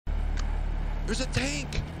There's a tank.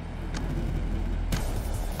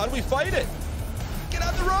 How do we fight it? Get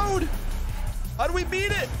on the road. How do we beat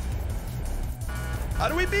it? How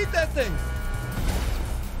do we beat that thing?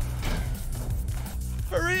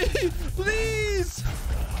 Hurry, please.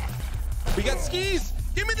 We got skis.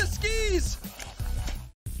 Give me the skis.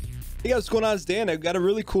 Hey guys, what's going on? It's Dan. I've got a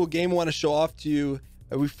really cool game I want to show off to you.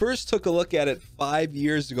 We first took a look at it 5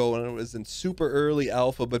 years ago when it was in super early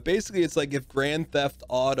alpha, but basically it's like if Grand Theft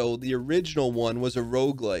Auto, the original one, was a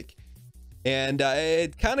roguelike. And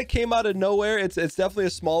it kind of came out of nowhere. It's definitely a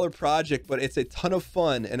smaller project, but it's a ton of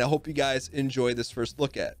fun, and I hope you guys enjoy this first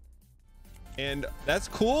look at. And that's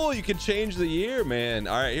cool. You can change the year, man.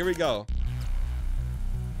 All right, here we go.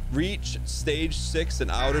 Reach stage 6 in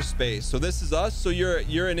outer space. So this is us. So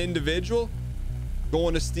you're an individual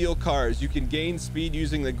going to steal cars. You can gain speed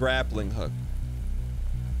using the grappling hook.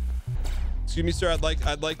 Excuse me, sir. I'd like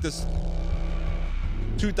this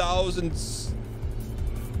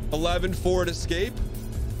 2011 Ford Escape.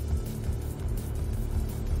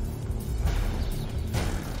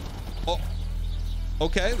 Oh,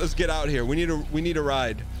 okay. Let's get out here. We need a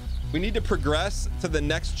ride. We need to progress to the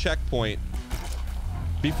next checkpoint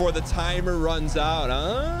before the timer runs out.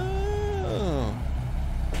 Oh.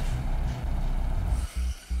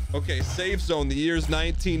 Okay, safe zone. The year's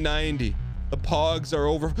 1990. The pogs are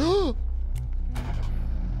over.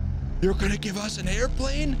 You're gonna give us an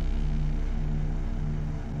airplane?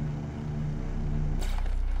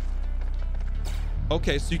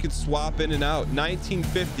 Okay, so you can swap in and out.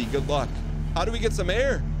 1950. Good luck. How do we get some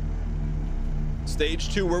air?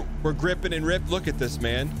 Stage 2. We're gripping and rip. Look at this,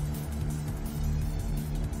 man.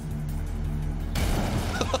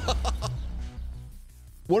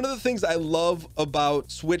 One of the things I love about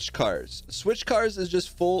Switch cars is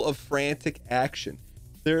just full of frantic action.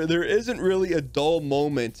 There isn't really a dull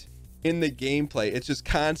moment in the gameplay. It's just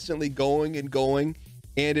constantly going and going,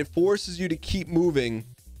 and it forces you to keep moving,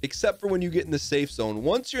 except for when you get in the safe zone.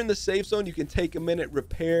 Once you're in the safe zone, you can take a minute,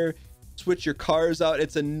 repair, switch your cars out.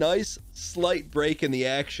 It's a nice slight break in the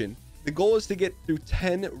action. The goal is to get through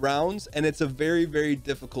 10 rounds, and it's a very, very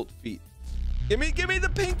difficult feat. Give me the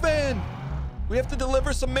pink van. We have to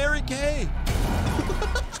deliver some Mary Kay.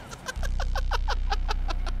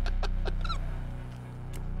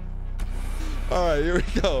 All right, here we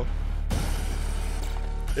go.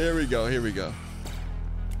 Here we go. Here we go.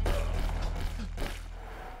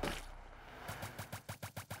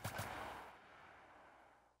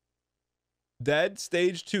 Dead,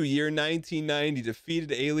 stage 2, year 1990.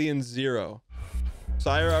 Defeated alien 0.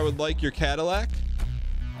 Sire, I would like your Cadillac.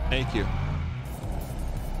 Thank you.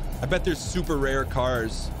 I bet there's super rare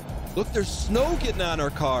cars. Look, there's snow getting on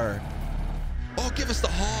our car. Oh, give us the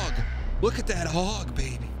hog. Look at that hog,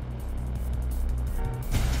 baby.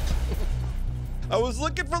 I was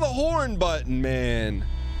looking for the horn button, man.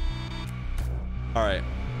 All right.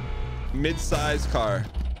 Mid-size car.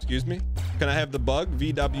 Excuse me. Can I have the bug?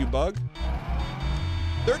 VW bug.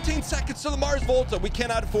 13 seconds to the Mars Volta. We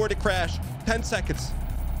cannot afford to crash. 10 seconds.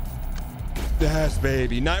 Yes,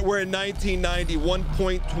 baby. We're in 1990,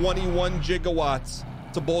 1.21 gigawatts.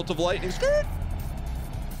 It's a bolt of lightning.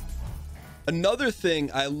 Another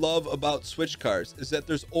thing I love about Switch cars is that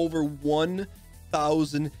there's over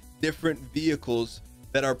 1,000 different vehicles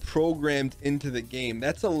that are programmed into the game.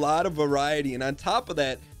 That's a lot of variety. And on top of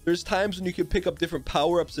that, there's times when you can pick up different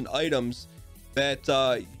power-ups and items that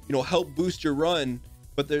help boost your run,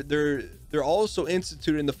 but they're also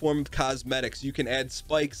instituted in the form of cosmetics. You can add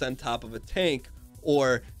spikes on top of a tank,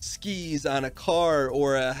 or skis on a car,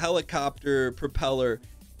 or a helicopter propeller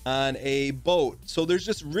on a boat. So there's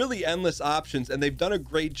just really endless options, and they've done a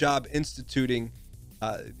great job instituting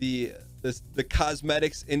the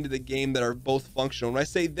cosmetics into the game that are both functional. When I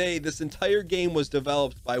say they, this entire game was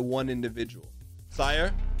developed by one individual.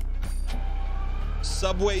 Sire,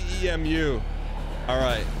 Subway EMU. All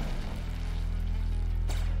right.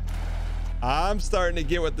 I'm starting to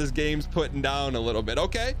get what this game's putting down a little bit.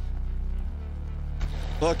 Okay.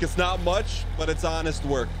 Look, it's not much, but it's honest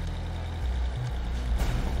work.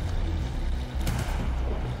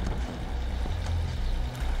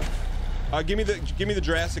 Give me the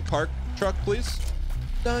Jurassic Park truck, please.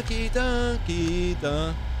 Donkey, donkey,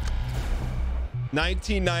 dun.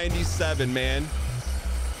 1997, man.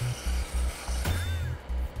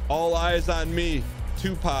 All eyes on me.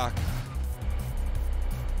 Tupac.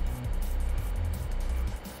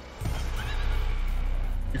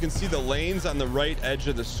 You can see the lanes on the right edge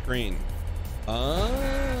of the screen.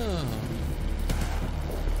 Oh.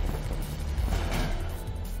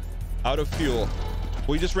 Out of fuel.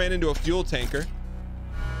 We just ran into a fuel tanker.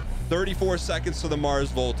 34 seconds to the Mars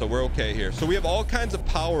Volta. We're okay here. So we have all kinds of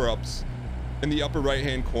power-ups in the upper right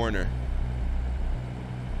hand corner.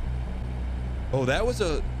 Oh, that was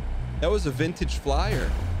a vintage flyer.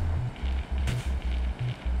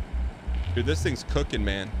 Dude, this thing's cooking,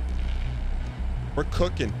 man. We're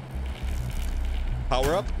cooking.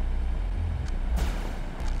 Power up.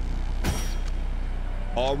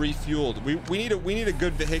 All refueled. We need a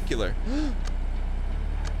good vehicular.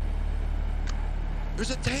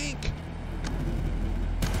 There's a tank.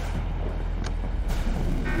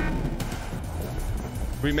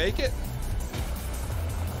 We make it?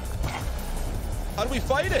 How do we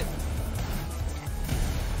fight it?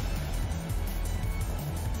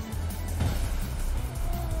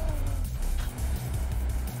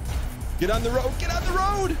 Get on the road. Get on the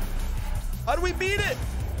road. How do we beat it?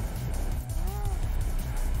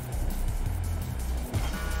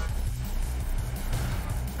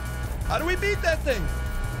 How do we beat that thing?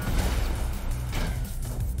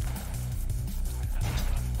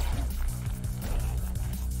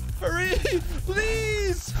 Hurry,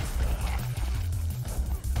 please.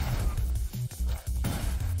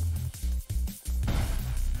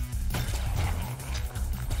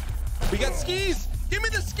 We got skis. Give me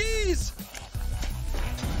the skis.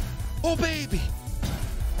 Oh, baby.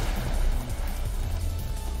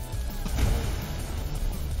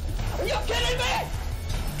 Are you kidding me?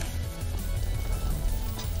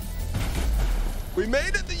 We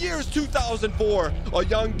made it. The year is 2004. A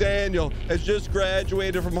young Daniel has just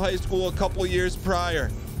graduated from high school a couple years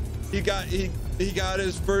prior. He got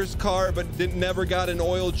his first car, but never got an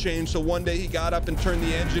oil change. So one day he got up and turned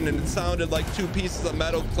the engine, and it sounded like two pieces of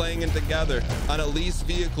metal clanging together on a leased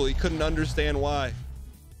vehicle. He couldn't understand why. I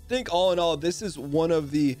think all in all, this is one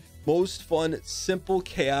of the most fun, simple,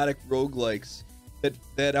 chaotic roguelikes that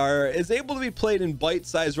is able to be played in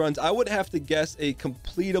bite-sized runs. I would have to guess a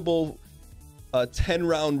completable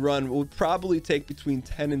 10-round run would probably take between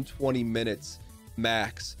 10 and 20 minutes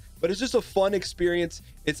max. But it's just a fun experience.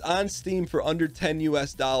 It's on Steam for under $10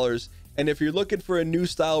 US. And if you're looking for a new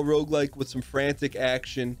style roguelike with some frantic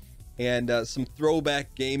action and some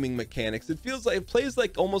throwback gaming mechanics, it plays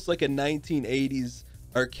like almost like a 1980s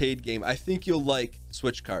arcade game. I think you'll like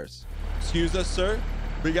Switch Cars. Excuse us, sir.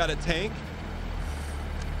 We got a tank.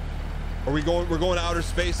 We're going to outer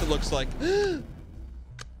space, it looks like.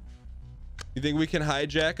 You think we can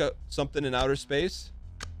hijack something in outer space?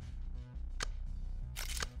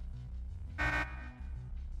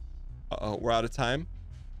 Uh-oh, we're out of time.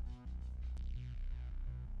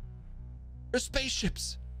 There's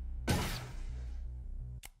spaceships.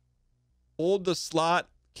 Hold the slot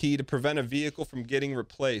key to prevent a vehicle from getting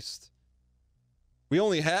replaced. We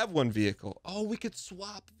only have one vehicle. Oh, we could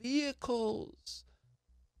swap vehicles.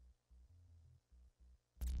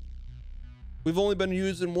 We've only been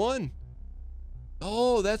using one.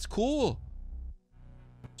 Oh, that's cool.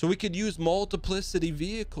 So we could use multiplicity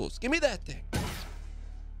vehicles. Give me that thing.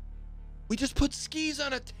 We just put skis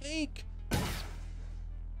on a tank.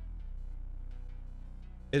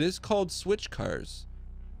 It is called Switch Cars.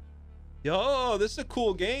 Yo, this is a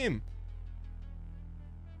cool game.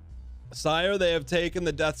 Sire, they have taken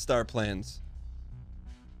the Death Star plans.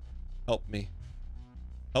 Help me.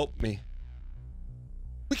 Help me.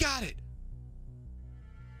 We got it.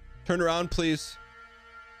 Turn around, please.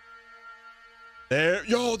 There.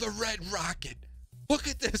 Yo, the red rocket. Look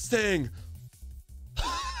at this thing.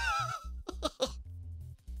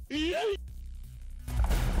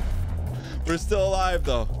 We're still alive,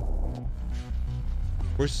 though.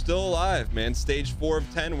 We're still alive, man. Stage 4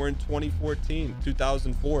 of 10. We're in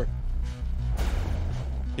 2004.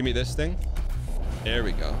 Give me this thing. There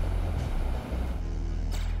we go.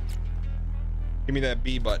 Give me that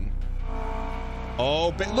B button.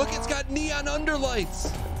 Oh, look, it's got neon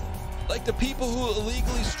underlights. Like the people who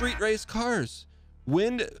illegally street race cars.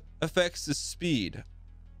 Wind affects the speed.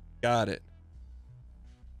 Got it.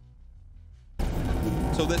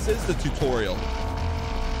 So this is the tutorial.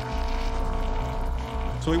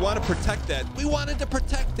 So we want to protect that. We wanted to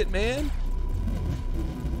protect it, man.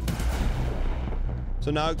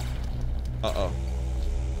 So now, uh-oh.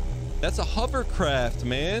 That's a hovercraft,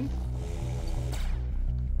 man.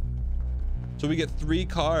 So we get 3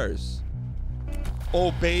 cars.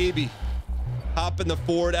 Oh, baby. Hop in the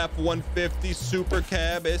Ford F-150 Super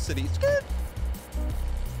Cabicity. Skirt.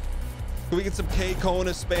 Can we get some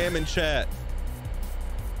K-Kona spam in chat?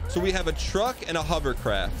 So we have a truck and a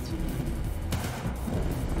hovercraft.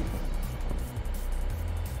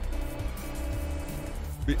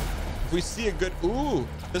 If we see a good, ooh,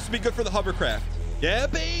 this would be good for the hovercraft. Yeah,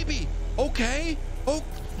 baby. Okay. Oh,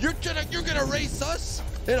 you're gonna race us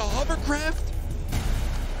in a hovercraft?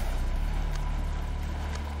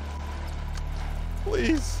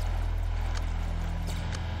 Please.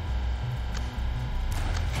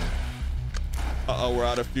 Uh-oh, we're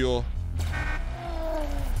out of fuel.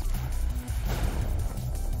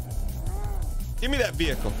 Give me that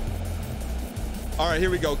vehicle. All right, here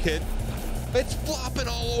we go, kid. It's flopping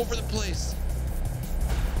all over the place.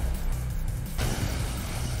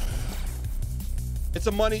 It's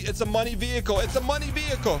a money vehicle. It's a money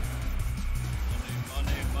vehicle.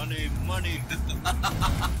 Money.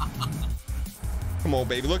 Come on,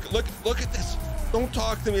 baby. Look at this. Don't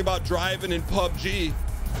talk to me about driving in PUBG.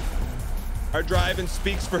 Our driving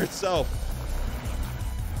speaks for itself.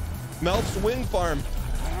 Melts wind farm.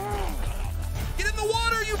 Get in the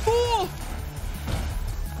water, you fool!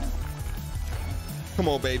 Come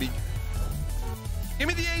on, baby. Give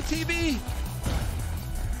me the ATV.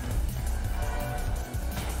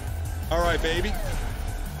 All right, baby.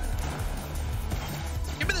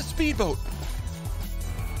 Give me the speedboat.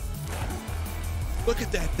 Look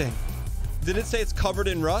at that thing. Did it say it's covered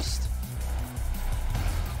in rust?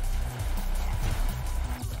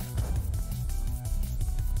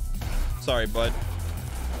 Sorry, bud.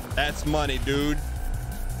 That's money, dude.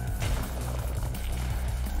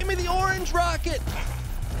 Give me the orange rocket.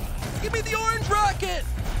 Give me the orange rocket.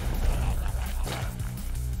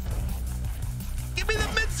 Give me the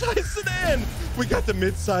mid-size sedan. We got the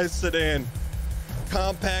mid-size sedan.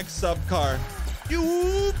 Compact subcar.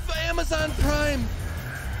 You Amazon Prime.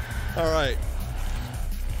 All right.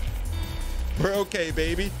 We're okay,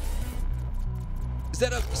 baby. Is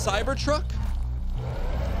that a Cybertruck?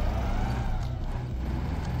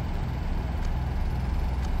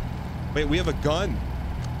 Wait, we have a gun.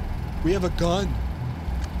 We have a gun.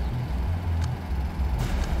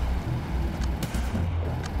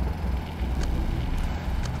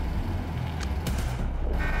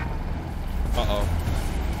 Uh-oh.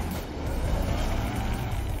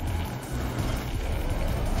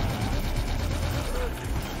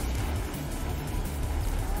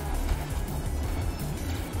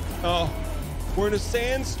 Oh, we're in a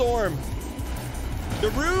sandstorm.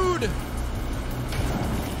 They're rude.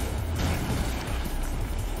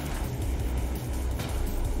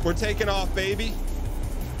 We're taking off, baby.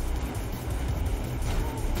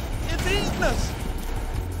 It's eating us.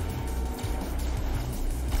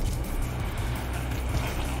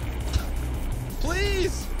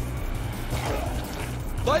 Please.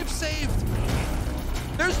 Life saved.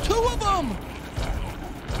 There's 2 of them.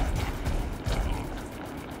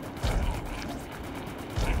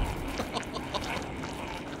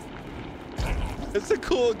 It's a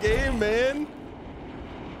cool game, man.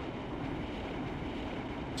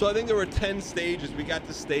 So I think there were 10 stages. We got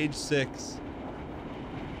to stage 6.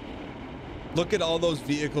 Look at all those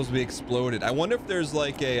vehicles we exploded. I wonder if there's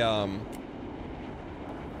like a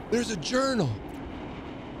there's a journal.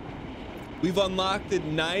 We've unlocked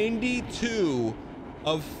 92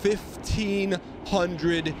 of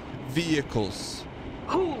 1,500 vehicles.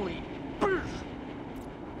 Holy burst.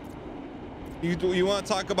 You want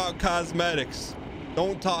to talk about cosmetics?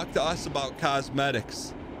 Don't talk to us about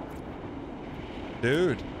cosmetics.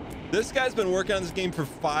 Dude, this guy's been working on this game for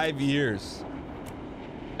 5 years.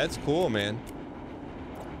 That's cool, man.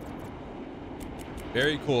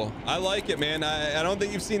 Very cool. I like it, man. I don't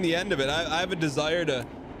think you've seen the end of it. I have a desire to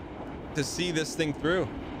see this thing through.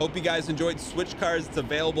 Hope you guys enjoyed Switch Cars. It's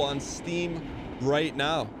available on Steam right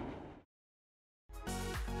now.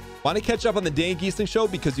 Want to catch up on the Dan Gheesling Show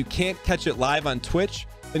because you can't catch it live on Twitch?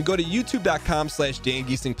 Then go to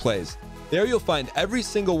youtube.com/DanGheeslingPlays. There you'll find every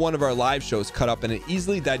single one of our live shows cut up in an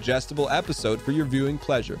easily digestible episode for your viewing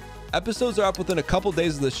pleasure. Episodes are up within a couple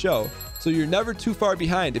days of the show, so you're never too far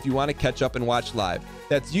behind if you want to catch up and watch live.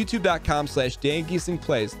 That's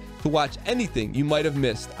youtube.com/DanGheeslingPlays to watch anything you might have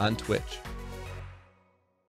missed on Twitch.